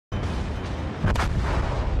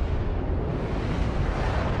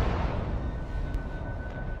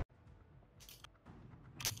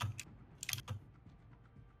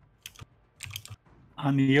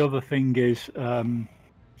And the other thing is,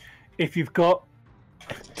 if you've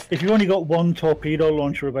only got one torpedo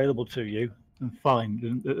launcher available to you, then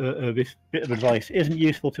fine. This bit of advice isn't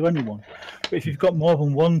useful to anyone. But if you've got more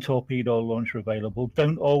than one torpedo launcher available,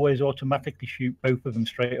 don't always automatically shoot both of them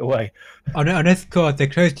straight away. Unless, of course, they're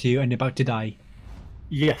close to you and you're about to die.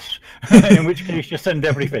 Yes, in which case just send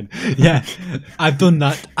everything. Yeah, I've done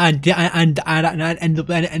that, and I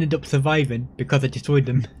ended up surviving because I destroyed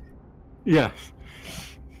them. Yes.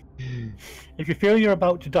 If you feel you're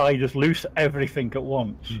about to die, just loose everything at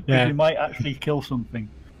once. Yeah. You might actually kill something.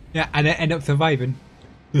 Yeah, and I end up surviving.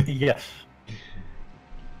 Yes.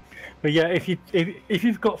 But yeah, if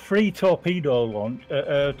you've got three torpedo launch,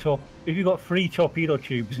 if you've got three torpedo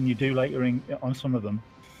tubes and you do layering on some of them,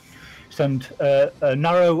 send a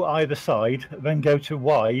narrow either side, then go to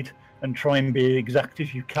wide and try and be exact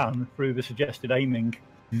as you can through the suggested aiming.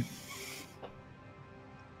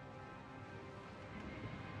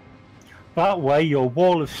 That way, your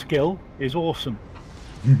wall of skill is awesome.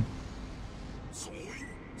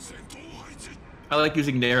 I like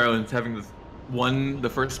using narrow and having the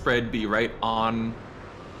first spread be right on,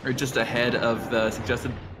 or just ahead of the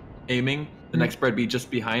suggested aiming. The next spread be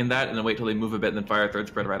just behind that, and then wait till they move a bit, and then fire a third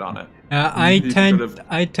spread right on it. I tend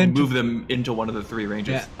to move them into one of the three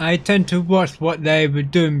ranges. Yeah, I tend to watch what they were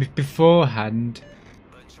doing beforehand,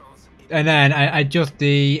 and then I adjust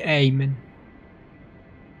the aim.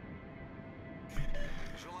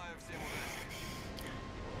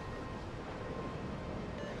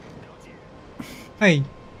 Hey,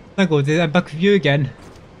 Snuggles, I'm back with you again.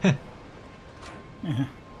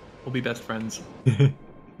 We'll be best friends.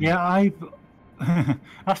 Yeah,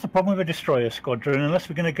 that's the problem with a destroyer squadron. Unless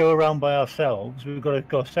we're going to go around by ourselves, we've got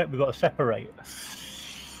to separate.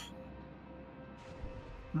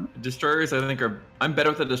 Destroyers, I think, I'm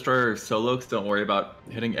better with the destroyer solo, because don't worry about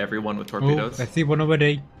hitting everyone with torpedoes. Oh, I see one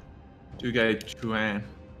already. Dugai Chuan.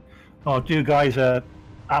 Oh, Dugais are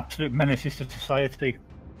absolute menaces to society.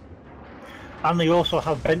 And they also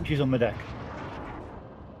have benches on the deck.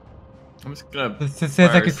 I'm just gonna It's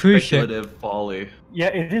like a cruise ship. speculative folly. Yeah,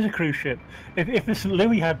 it is a cruise ship. If the St.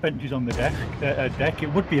 Louis had benches on the deck,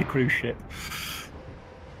 it would be a cruise ship.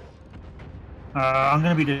 I'm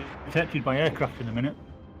going to be detected by aircraft in a minute.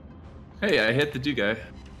 Hey, I hit the Dugai.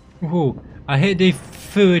 Ooh, I hit the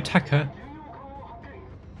full attacker.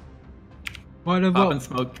 What Pop about? and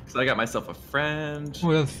smoke, because I got myself a friend.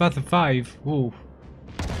 Oh, that's a 5. Ooh.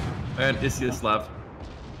 And Isiaslav.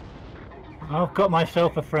 I've got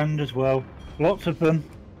myself a friend as well. Lots of them.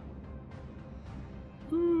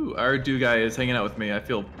 Ooh, our Dugai is hanging out with me. I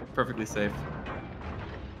feel perfectly safe.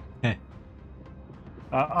 Heh.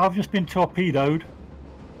 I've just been torpedoed.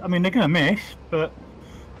 I mean, they're going to miss, but...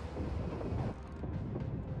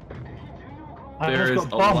 There is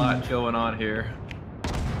a lot going on here.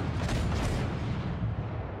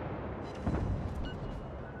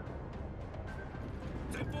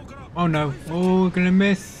 Oh no. Oh, we're gonna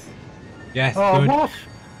miss. Yes, Oh, good. what?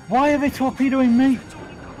 Why are they torpedoing me?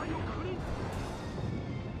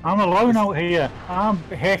 I'm alone out here. I'm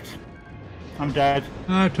hit. I'm dead.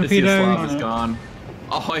 Ah, Isiaslav torpedo. is gone.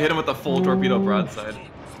 Oh, I hit him with a full torpedo broadside.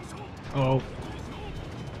 Oh.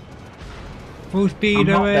 Full speed I'm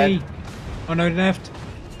not away. dead. Oh no, left.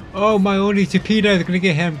 Oh, my only torpedo is gonna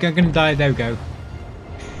get him. I'm gonna die. There we go.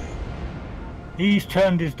 He's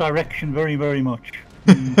turned his direction very, very much.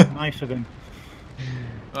 Nice of him.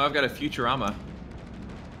 Oh, I've got a Futurama.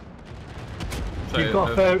 You've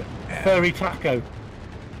got a furry taco.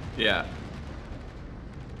 Yeah.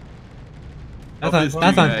 That sounds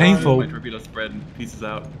painful. My torpedo spread and pieces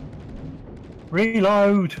out.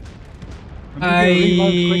 Reload.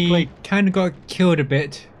 I kind of got killed a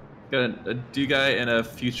bit. Got a Dugai and a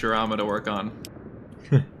Futurama to work on.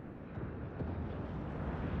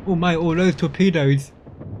 Oh my, all those torpedoes.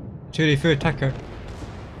 Actually, for attacker.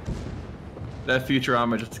 That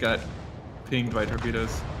Futurama just got pinged by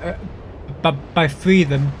torpedoes. By 3 of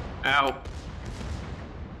them. Ow.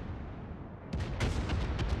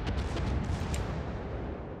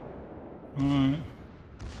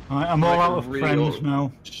 I'm all out of real friends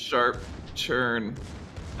now. Sharp turn.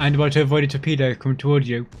 And about to avoid a torpedo coming towards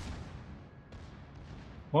you.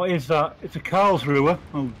 What is that? It's a Karlsruhe.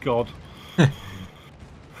 Oh God.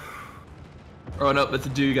 Oh no, that's a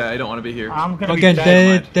Dugai. I don't want to be here. I'm gonna Again, be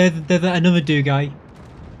dead. there's another Dugai.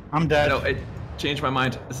 I'm dead. No, I changed my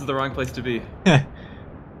mind. This is the wrong place to be.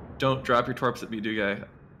 Don't drop your torps at me, Dugai.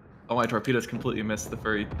 Oh, my torpedoes completely missed the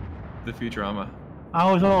Futurama.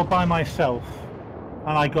 I was all by myself,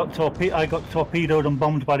 and I got torpedoed and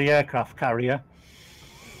bombed by the aircraft carrier.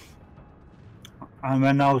 And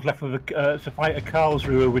then I was left with to fight a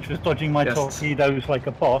Karlsruhe, which was dodging my torpedoes like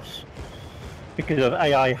a boss because of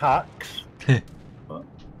AI hacks.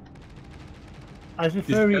 As a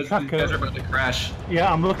furry tracker, these guys are about to crash.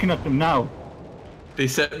 Yeah, I'm looking at them now. They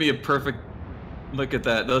sent me a perfect look at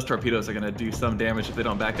that. Those torpedoes are gonna do some damage if they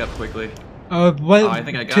don't back up quickly. Well, I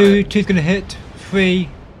think I got it. Two's gonna hit. 3.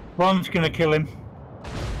 One's gonna kill him.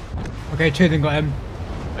 Okay, 2 of them got him.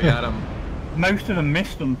 I got him. Most of them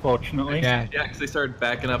missed, unfortunately. Yeah. Yeah, because they started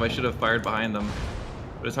backing up. I should have fired behind them.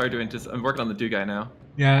 But it's hard to anticipate. I'm working on the 2 guy now.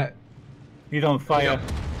 Yeah. You don't fire.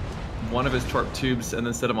 One of his torp tubes and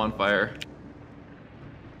then set him on fire.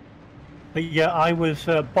 But yeah, I was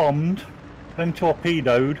bombed, then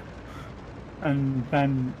torpedoed, and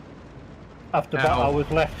then after that I was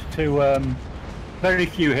left to very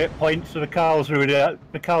few hit points. So the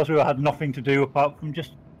Karlsruhe had nothing to do apart from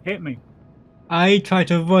just hit me. I tried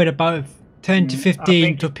to avoid about 10 to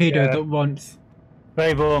 15 torpedoes at once.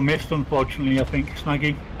 They've all missed, unfortunately, I think,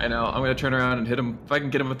 Snaggy. I know. I'm going to turn around and hit him. If I can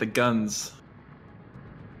get him with the guns.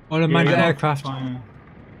 All unmanned aircraft.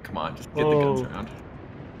 Come on, just get the guns around.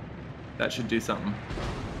 That should do something.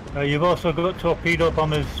 You've also got torpedo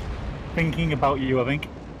bombers thinking about you, I think.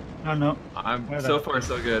 Oh no. So far,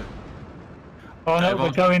 so good. Oh no,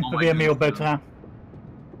 we're going for the Emil Bertin.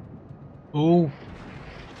 Oh.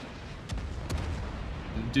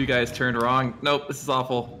 The 2 guys turned wrong. Nope, this is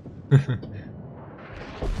awful.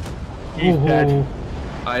 He's dead.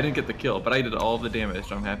 I didn't get the kill, but I did all the damage,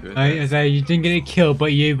 so I'm happy with it. So you didn't get a kill,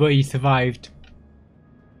 but you survived.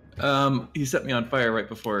 He set me on fire right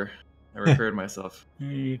before I repaired myself.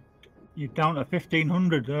 You're down to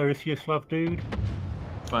 1500 there, Isyaslav, dude.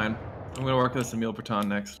 Fine. I'm gonna work on this Emil Bertin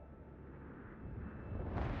next.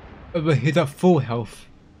 But he's at full health.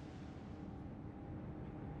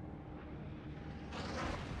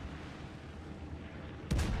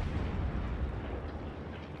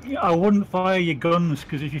 I wouldn't fire your guns,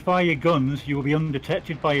 because if you fire your guns, you will be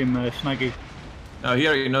undetected by him, Snaggy. No, he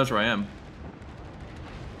already knows where I am.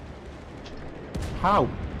 How?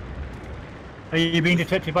 Are you being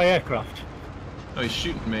detected by aircraft? No, he's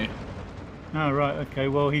shooting me. Oh, right, okay,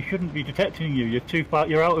 well, he shouldn't be detecting you. You're too far,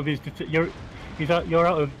 you're out of his,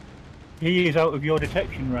 he is out of your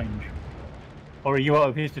detection range. Or are you out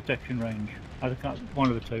of his detection range? I can't, one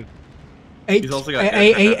of the two. He's also got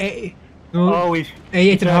Oh, he's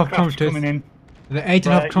 8.5 kilometers coming in. The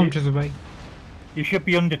 8.5 kilometers away. You should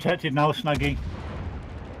be undetected now, Snaggy.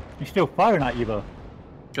 He's still firing at you, though.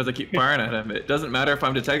 Because I keep firing at him. It doesn't matter if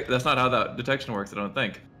I'm detected. That's not how that detection works, I don't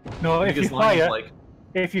think. No, if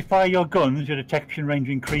you fire your guns, your detection range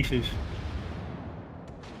increases.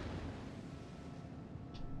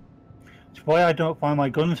 That's why I don't fire my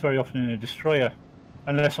guns very often in a destroyer,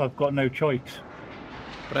 unless I've got no choice.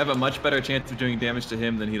 But I have a much better chance of doing damage to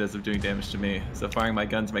him than he does of doing damage to me. So firing my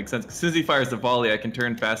guns makes sense. As soon as he fires a volley, I can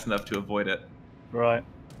turn fast enough to avoid it. Right.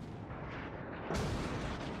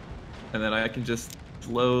 And then I can just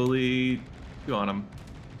slowly go on him.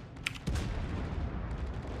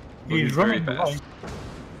 He's running very fast.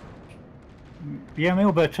 The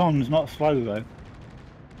Emil Bertin's not slow though.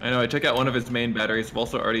 I know, I took out one of his main batteries. I've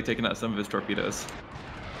also already taken out some of his torpedoes.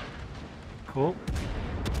 Cool.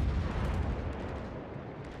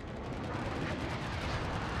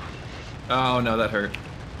 Oh no, that hurt.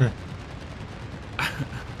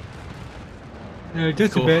 No,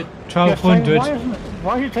 just cool. a bit. 1200.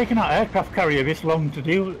 Why are you taking out aircraft carrier this long to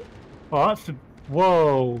deal with? Oh, that's a...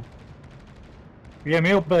 Whoa. The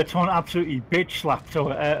Emil Bertin absolutely bitch slapped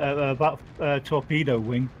that torpedo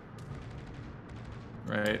wing.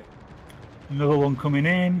 Right. Another one coming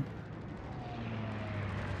in.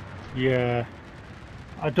 Yeah.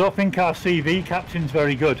 I don't think our CV captain's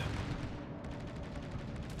very good.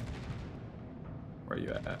 Where are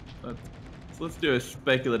you at? Let's do a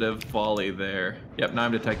speculative volley there. Yep, now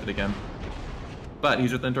I'm detected again. But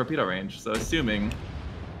he's within torpedo range, so assuming...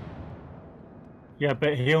 Yeah,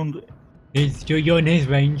 but you're in his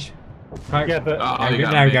range. Right. Yeah, but... Oh,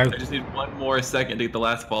 there we go. I just need one more second to get the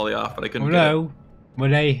last volley off, but I couldn't get it. Will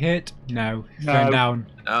they hit? No. Going down.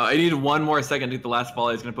 No, I needed one more second to get the last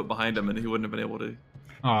volley I was going to put behind him, and he wouldn't have been able to...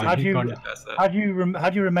 Oh, had you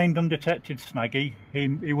remained undetected, Snaggy, he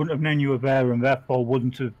wouldn't have known you were there and therefore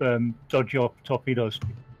wouldn't have dodged your torpedoes.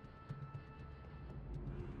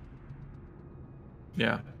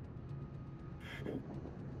 Yeah.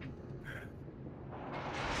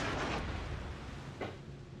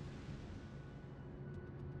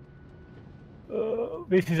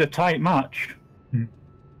 This is a tight match.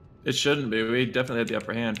 It shouldn't be. We definitely had the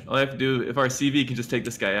upper hand. All I have to do, if our CV can just take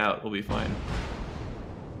this guy out, we'll be fine.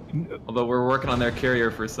 Although we're working on their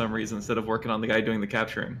carrier for some reason instead of working on the guy doing the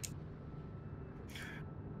capturing.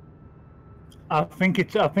 I think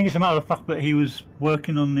it's a matter of fact that he was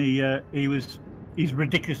working on the. He's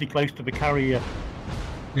ridiculously close to the carrier.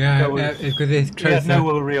 Yeah, So it's because it's he closer. had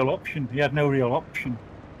no real option. He had no real option.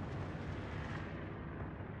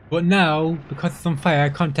 But now, because it's on fire, I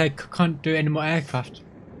can't do any more aircraft.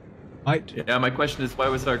 Right? Yeah, my question is, why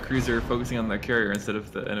was our cruiser focusing on the carrier instead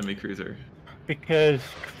of the enemy cruiser? Because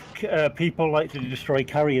people like to destroy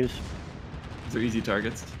carriers. These are easy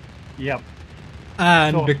targets. Yep.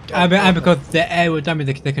 And, and because the air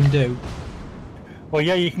damage they can do. Well,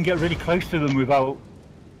 yeah, you can get really close to them without,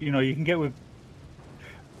 you can get with.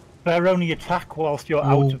 Their only attack whilst you're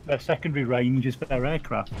out of their secondary range is their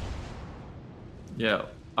aircraft. Yeah,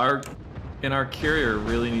 our carrier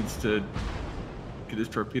really needs to get his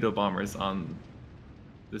torpedo bombers on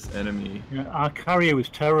this enemy. Yeah, our carrier was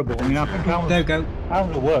terrible. I mean, I think There we go.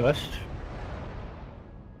 I'm the worst.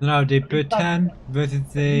 Now the Britain versus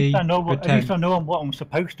the At least I Britain. know what I'm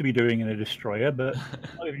supposed to be doing in a destroyer, but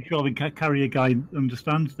I'm not even sure the carrier guy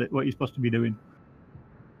understands what he's supposed to be doing.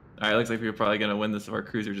 Alright, looks like we're probably going to win this if our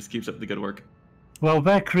cruiser just keeps up the good work. Well,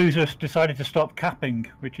 their cruiser decided to stop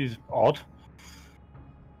capping, which is odd.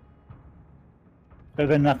 But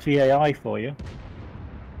then that's the AI for you.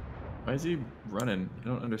 Why is he running? I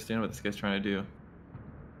don't understand what this guy's trying to do.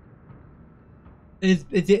 Is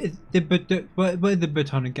it what is the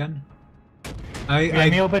Britain again?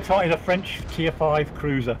 Neil Baton is a French Tier 5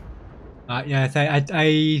 cruiser. Yeah, so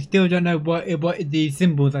I still don't know what the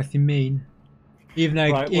symbols actually mean, even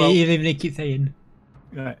though even they keep saying.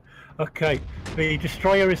 Right. Okay. The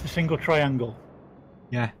destroyer is the single triangle.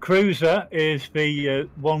 Yeah. Cruiser is the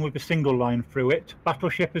one with a single line through it.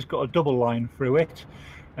 Battleship has got a double line through it,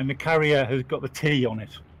 and the carrier has got the T on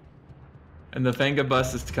it. And the Fanga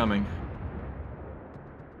bus is coming.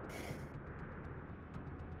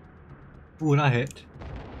 Ooh, that hit.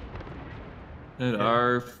 And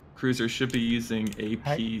our cruiser should be using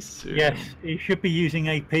AP soon. Yes, he should be using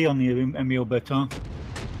AP on the Emile Bertin.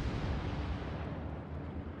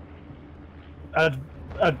 As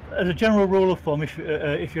a general rule of thumb, if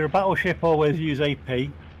you're a battleship, always use AP.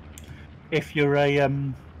 If you're a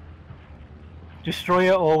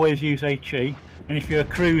destroyer, always use HE. And if you're a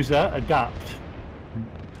cruiser, adapt.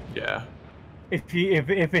 Yeah. If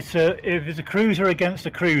it's a cruiser against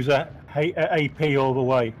a cruiser, AP all the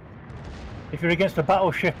way. If you're against a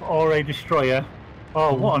battleship or a destroyer,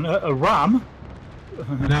 what a ram?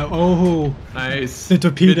 No, oh, nice. The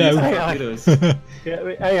torpedo. Torpedoes.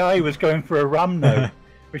 Yeah, AI was going for a ram now,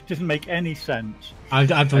 which doesn't make any sense. I've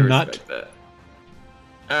done that.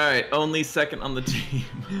 Alright, only second on the team.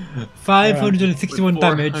 561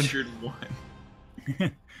 damage.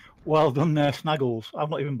 401. Well done there, Snaggles. I've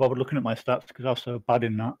not even bothered looking at my stats because I was so bad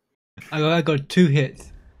in that. I got 2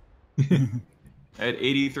 hits. I had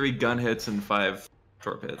 83 gun hits and 5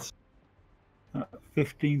 torp hits.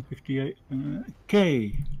 1558.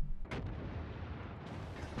 Okay.